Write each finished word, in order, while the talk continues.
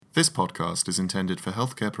This podcast is intended for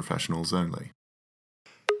healthcare professionals only.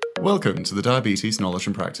 Welcome to the Diabetes Knowledge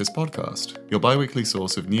and Practice podcast, your bi-weekly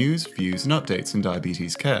source of news, views, and updates in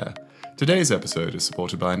diabetes care. Today's episode is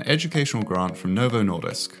supported by an educational grant from Novo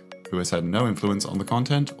Nordisk, who has had no influence on the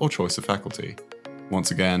content or choice of faculty.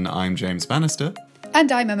 Once again, I'm James Bannister.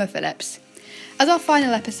 And I'm Emma Phillips. As our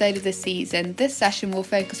final episode of this season, this session will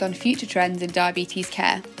focus on future trends in diabetes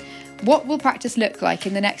care. What will practice look like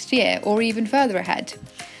in the next year or even further ahead?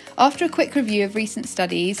 After a quick review of recent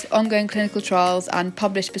studies, ongoing clinical trials and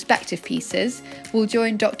published perspective pieces, we'll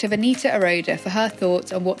join Dr. Vanita Aroda for her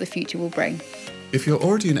thoughts on what the future will bring. If you're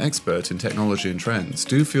already an expert in technology and trends,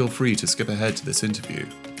 do feel free to skip ahead to this interview.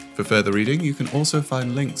 For further reading, you can also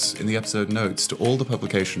find links in the episode notes to all the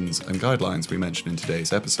publications and guidelines we mentioned in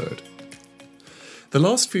today's episode. The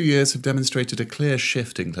last few years have demonstrated a clear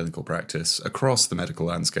shift in clinical practice across the medical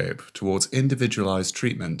landscape towards individualized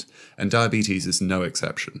treatment, and diabetes is no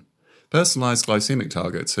exception. Personalized glycemic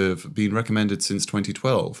targets have been recommended since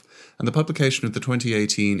 2012, and the publication of the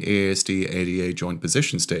 2018 EASD-ADA Joint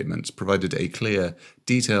Position Statement provided a clear,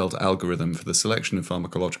 detailed algorithm for the selection of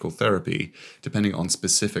pharmacological therapy depending on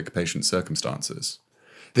specific patient circumstances.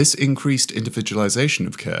 This increased individualization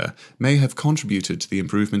of care may have contributed to the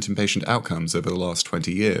improvement in patient outcomes over the last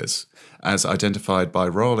 20 years. As identified by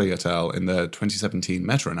Rowley et al. In their 2017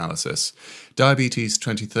 meta-analysis, Diabetes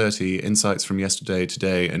 2030 Insights from Yesterday,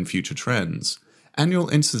 Today, and Future Trends, annual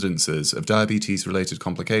incidences of diabetes-related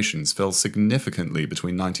complications fell significantly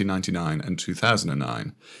between 1999 and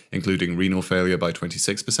 2009, including renal failure by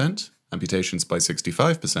 26%, amputations by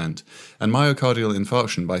 65%, and myocardial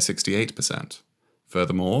infarction by 68%.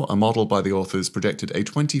 Furthermore, a model by the authors projected a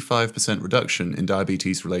 25% reduction in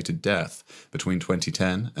diabetes-related death between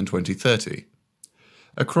 2010 and 2030.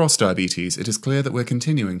 Across diabetes, it is clear that we're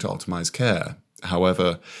continuing to optimize care.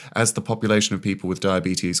 However, as the population of people with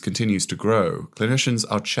diabetes continues to grow, clinicians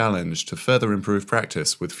are challenged to further improve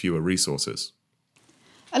practice with fewer resources.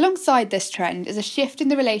 Alongside this trend is a shift in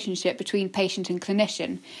the relationship between patient and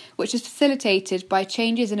clinician, which is facilitated by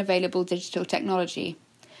changes in available digital technology.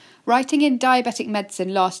 Writing in Diabetic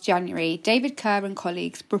Medicine last January, David Kerr and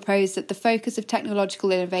colleagues proposed that the focus of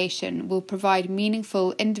technological innovation will provide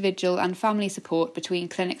meaningful individual and family support between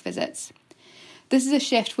clinic visits. This is a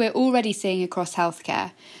shift we're already seeing across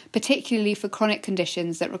healthcare, particularly for chronic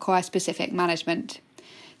conditions that require specific management.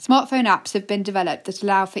 Smartphone apps have been developed that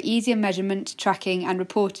allow for easier measurement, tracking and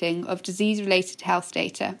reporting of disease-related health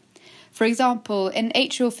data. For example, in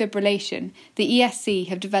atrial fibrillation, the ESC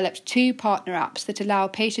have developed 2 partner apps that allow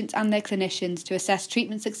patients and their clinicians to assess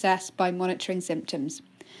treatment success by monitoring symptoms.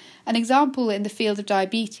 An example in the field of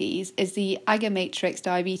diabetes is the Agamatrix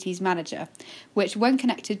Diabetes Manager, which, when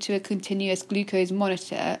connected to a continuous glucose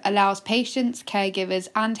monitor, allows patients, caregivers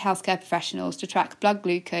and healthcare professionals to track blood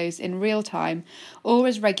glucose in real time or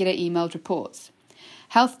as regular emailed reports.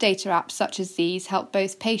 Health data apps such as these help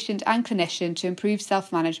both patient and clinician to improve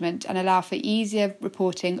self-management and allow for easier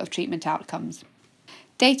reporting of treatment outcomes.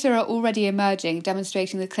 Data are already emerging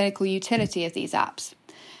demonstrating the clinical utility of these apps.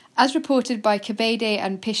 As reported by Kabede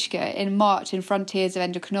and Pishka in March in Frontiers of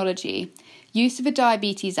Endocrinology, use of a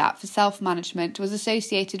diabetes app for self-management was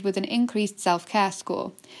associated with an increased self-care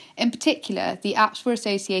score. In particular, the apps were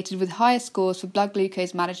associated with higher scores for blood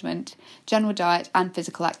glucose management, general diet and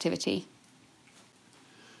physical activity.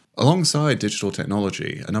 Alongside digital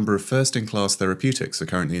technology, a number of first-in-class therapeutics are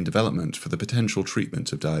currently in development for the potential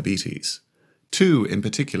treatment of diabetes. 2 in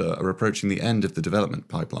particular are approaching the end of the development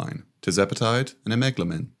pipeline, tirzepatide and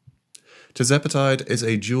emeglimin. Tirzepatide is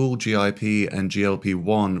a dual GIP and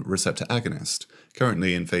GLP-1 receptor agonist,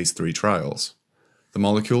 currently in phase 3 trials. The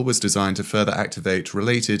molecule was designed to further activate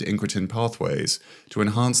related incretin pathways to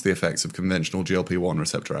enhance the effects of conventional GLP-1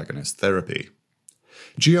 receptor agonist therapy.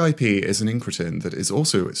 GIP is an incretin that is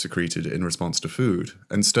also secreted in response to food,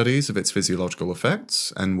 and studies of its physiological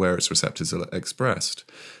effects and where its receptors are expressed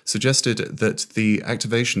suggested that the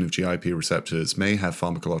activation of GIP receptors may have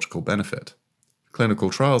pharmacological benefit. Clinical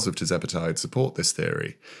trials of tirzepatide support this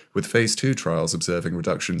theory, with phase 2 trials observing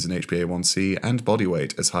reductions in HbA1c and body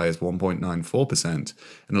weight as high as 1.94%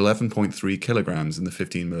 and 11.3 kilograms in the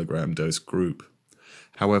 15 milligram dose group.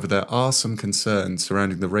 However, there are some concerns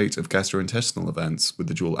surrounding the rate of gastrointestinal events with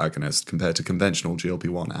the dual agonist compared to conventional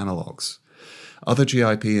GLP-1 analogues. Other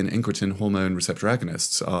GIP and incretin hormone receptor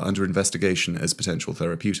agonists are under investigation as potential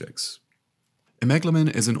therapeutics.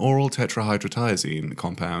 Emeglimin is an oral tetrahydrotiazine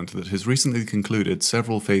compound that has recently concluded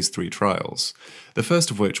several phase 3 trials, the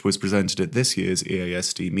first of which was presented at this year's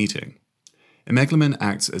EASD meeting. Emeglimin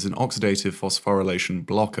acts as an oxidative phosphorylation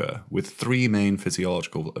blocker with 3 main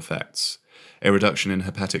physiological effects: a reduction in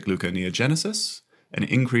hepatic gluconeogenesis, an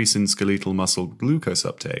increase in skeletal muscle glucose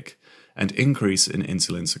uptake, and increase in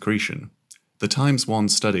insulin secretion. The Times 1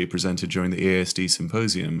 study presented during the EASD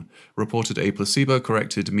symposium reported a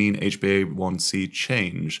placebo-corrected mean HbA1c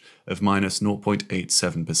change of minus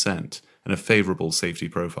 0.87% and a favourable safety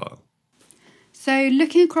profile. So,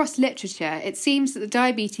 looking across literature, it seems that the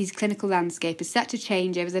diabetes clinical landscape is set to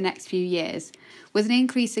change over the next few years, with an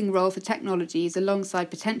increasing role for technologies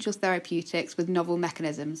alongside potential therapeutics with novel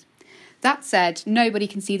mechanisms. That said, nobody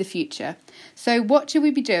can see the future. So, what should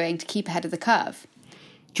we be doing to keep ahead of the curve?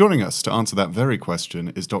 Joining us to answer that very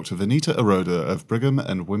question is Dr. Vinita Aroda of Brigham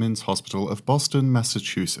and Women's Hospital of Boston,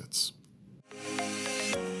 Massachusetts.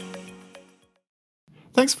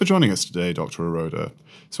 Thanks for joining us today, Dr. Aroda.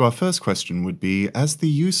 So our first question would be, as the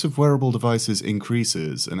use of wearable devices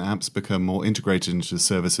increases and apps become more integrated into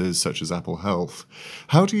services such as Apple Health,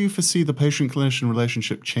 how do you foresee the patient-clinician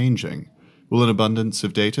relationship changing? Will an abundance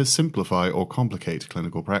of data simplify or complicate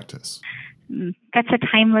clinical practice? That's a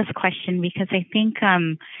timeless question because I think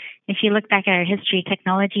if you look back at our history,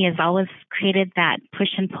 technology has always created that push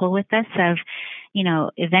and pull with us of,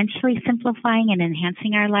 eventually simplifying and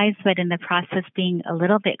enhancing our lives, but in the process being a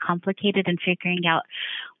little bit complicated and figuring out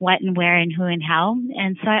what and where and who and how.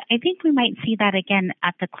 And so I think we might see that again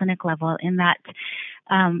at the clinic level in that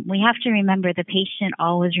we have to remember the patient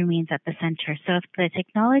always remains at the center. So if the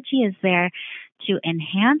technology is there to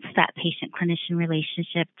enhance that patient-clinician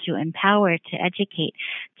relationship, to empower, to educate,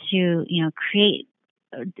 to create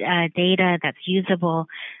data that's usable,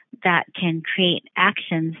 that can create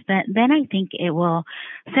actions, then I think it will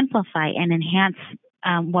simplify and enhance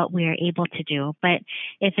what we are able to do. But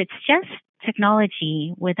if it's just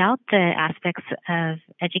technology without the aspects of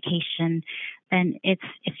education, then it's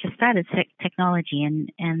just that, it's technology,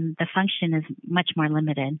 and the function is much more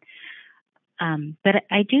limited. But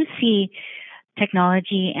I do see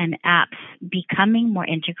technology and apps becoming more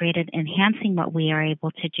integrated, enhancing what we are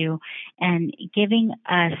able to do, and giving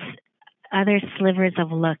us other slivers of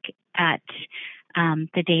look at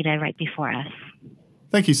the data right before us.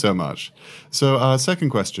 Thank you so much. So our second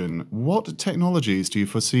question, what technologies do you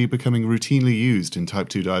foresee becoming routinely used in type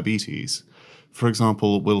 2 diabetes? For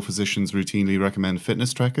example, will physicians routinely recommend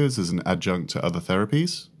fitness trackers as an adjunct to other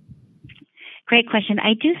therapies? Great question.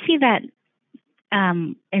 I do see that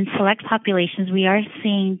in select populations, we are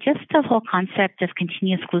seeing just the whole concept of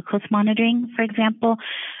continuous glucose monitoring, for example,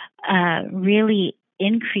 really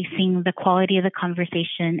increasing the quality of the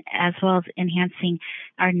conversation as well as enhancing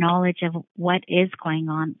our knowledge of what is going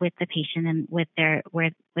on with the patient and with their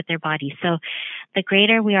body. So the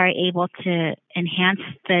greater we are able to enhance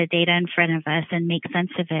the data in front of us and make sense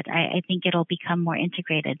of it, I think it'll become more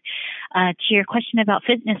integrated. To your question about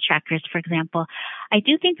fitness trackers, for example, I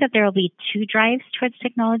do think that there will be two drives towards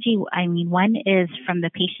technology. I mean, one is from the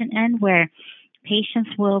patient end where patients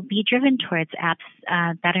will be driven towards apps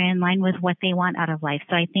that are in line with what they want out of life.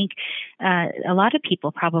 So I think a lot of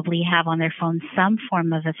people probably have on their phone some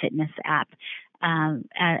form of a fitness app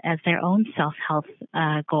as their own self-health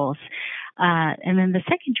goals. And then the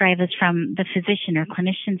second drive is from the physician or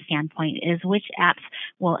clinician standpoint, is which apps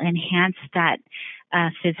will enhance that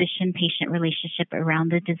physician-patient relationship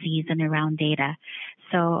around the disease and around data.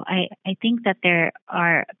 So I think that there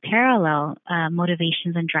are parallel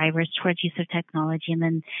motivations and drivers towards use of technology, and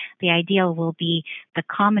then the ideal will be the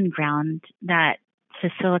common ground that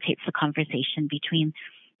facilitates the conversation between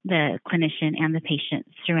the clinician and the patient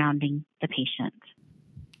surrounding the patient.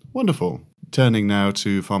 Wonderful. Turning now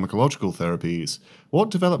to pharmacological therapies, what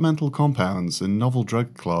developmental compounds and novel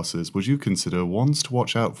drug classes would you consider ones to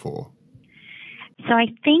watch out for? So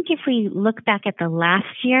I think if we look back at the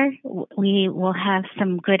last year, we will have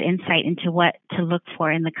some good insight into what to look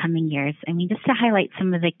for in the coming years. I mean, just to highlight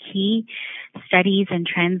some of the key studies and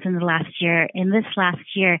trends in the last year. In this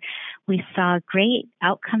last year, we saw great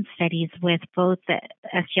outcome studies with both the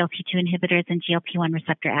SGLT2 inhibitors and GLP-1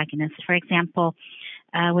 receptor agonists. For example,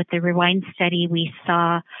 with the REWIND study, we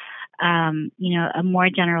saw a more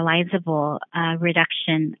generalizable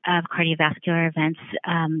reduction of cardiovascular events,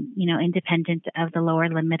 independent of the lower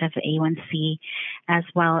limit of A1C, as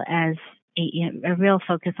well as a real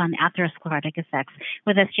focus on atherosclerotic effects.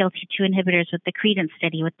 With SGLT2 inhibitors, with the CREDENCE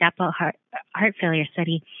study, with DAPA heart failure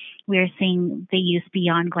study, we are seeing the use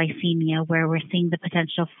beyond glycemia, where we're seeing the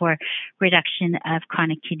potential for reduction of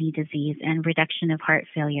chronic kidney disease and reduction of heart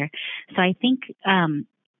failure. So I think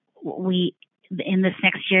in this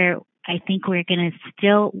next year, I think we're going to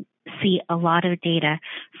still see a lot of data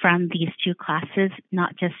from these two classes,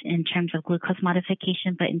 not just in terms of glucose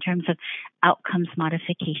modification, but in terms of outcomes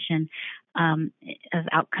modification of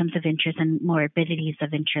outcomes of interest and morbidities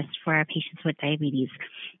of interest for our patients with diabetes.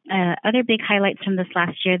 Other big highlights from this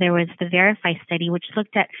last year, there was the Verify study, which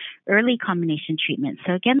looked at early combination treatment.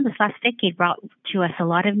 So again, this last decade brought to us a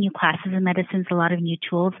lot of new classes of medicines, a lot of new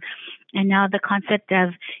tools. And now the concept of,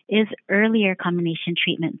 is earlier combination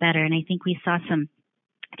treatment better? And I think we saw some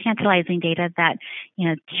tantalizing data that,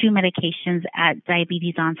 2 medications at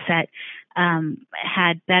diabetes onset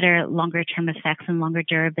had better longer-term effects and longer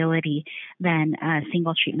durability than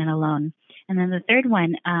single treatment alone. And then the third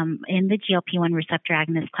one, in the GLP-1 receptor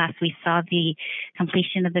agonist class, we saw the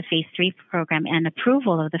completion of the phase 3 program and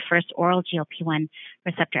approval of the first oral GLP-1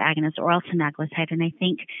 receptor agonist, oral semaglutide. And I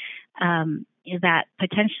think that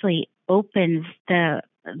potentially opens the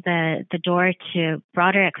door to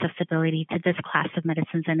broader accessibility to this class of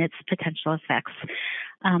medicines and its potential effects.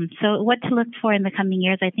 So what to look for in the coming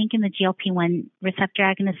years? I think in the GLP-1 receptor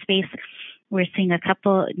agonist space, we're seeing a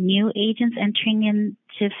couple new agents entering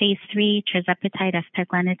into phase 3, tirzepatide,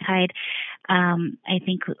 eptiglantide. I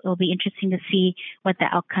think it'll be interesting to see what the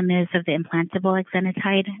outcome is of the implantable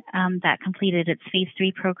exenatide that completed its phase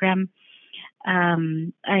 3 program.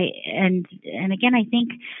 And again, I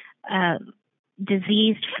think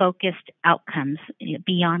disease-focused outcomes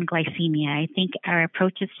beyond glycemia. I think our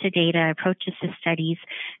approaches to data, approaches to studies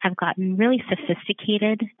have gotten really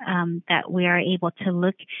sophisticated, that we are able to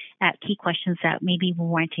look at key questions that maybe we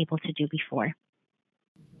weren't able to do before.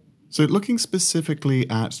 So looking specifically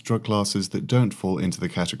at drug classes that don't fall into the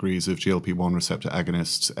categories of GLP-1 receptor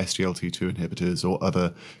agonists, SGLT2 inhibitors, or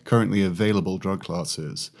other currently available drug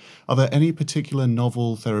classes, are there any particular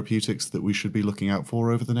novel therapeutics that we should be looking out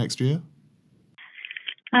for over the next year?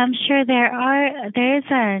 Sure, there is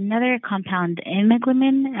another compound,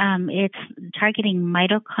 imeglimin. It's targeting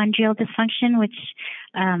mitochondrial dysfunction, which,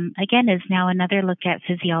 again, is now another look at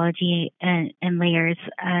physiology and layers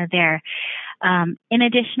there. In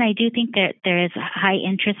addition, I do think that there is high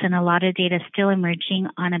interest and a lot of data still emerging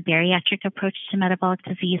on a bariatric approach to metabolic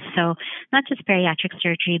disease. So not just bariatric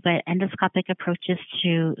surgery, but endoscopic approaches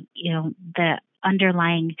to, the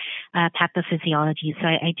underlying pathophysiology. So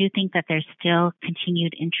I do think that there's still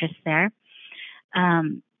continued interest there.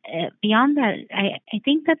 Beyond that, I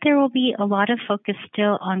think that there will be a lot of focus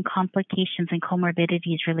still on complications and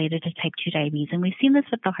comorbidities related to type 2 diabetes. And we've seen this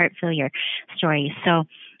with the heart failure story. So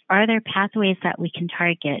are there pathways that we can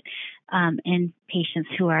target in patients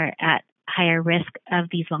who are at higher risk of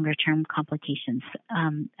these longer-term complications?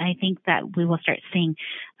 I think that we will start seeing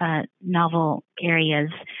novel areas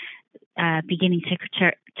beginning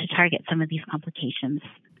to target some of these complications.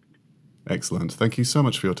 Excellent. Thank you so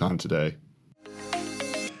much for your time today.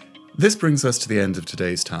 This brings us to the end of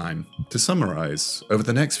today's time. To summarize, over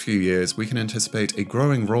the next few years, we can anticipate a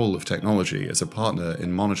growing role of technology as a partner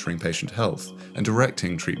in monitoring patient health and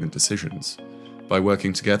directing treatment decisions. By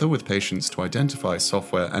working together with patients to identify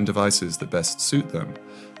software and devices that best suit them,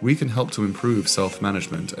 we can help to improve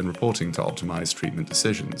self-management and reporting to optimize treatment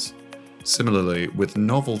decisions. Similarly, with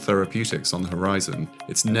novel therapeutics on the horizon,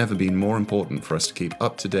 it's never been more important for us to keep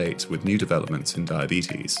up to date with new developments in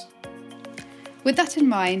diabetes. With that in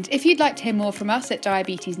mind, if you'd like to hear more from us at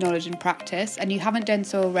Diabetes Knowledge and Practice and you haven't done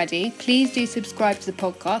so already, please do subscribe to the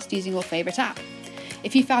podcast using your favourite app.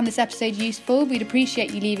 If you found this episode useful, we'd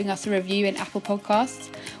appreciate you leaving us a review in Apple Podcasts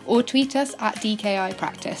or tweet us at DKI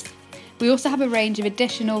Practice. We also have a range of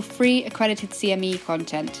additional free accredited CME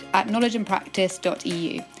content at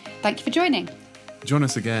knowledgeandpractice.eu. Thank you for joining. Join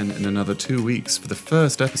us again in another 2 weeks for the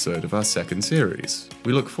first episode of our second series.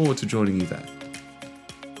 We look forward to joining you then.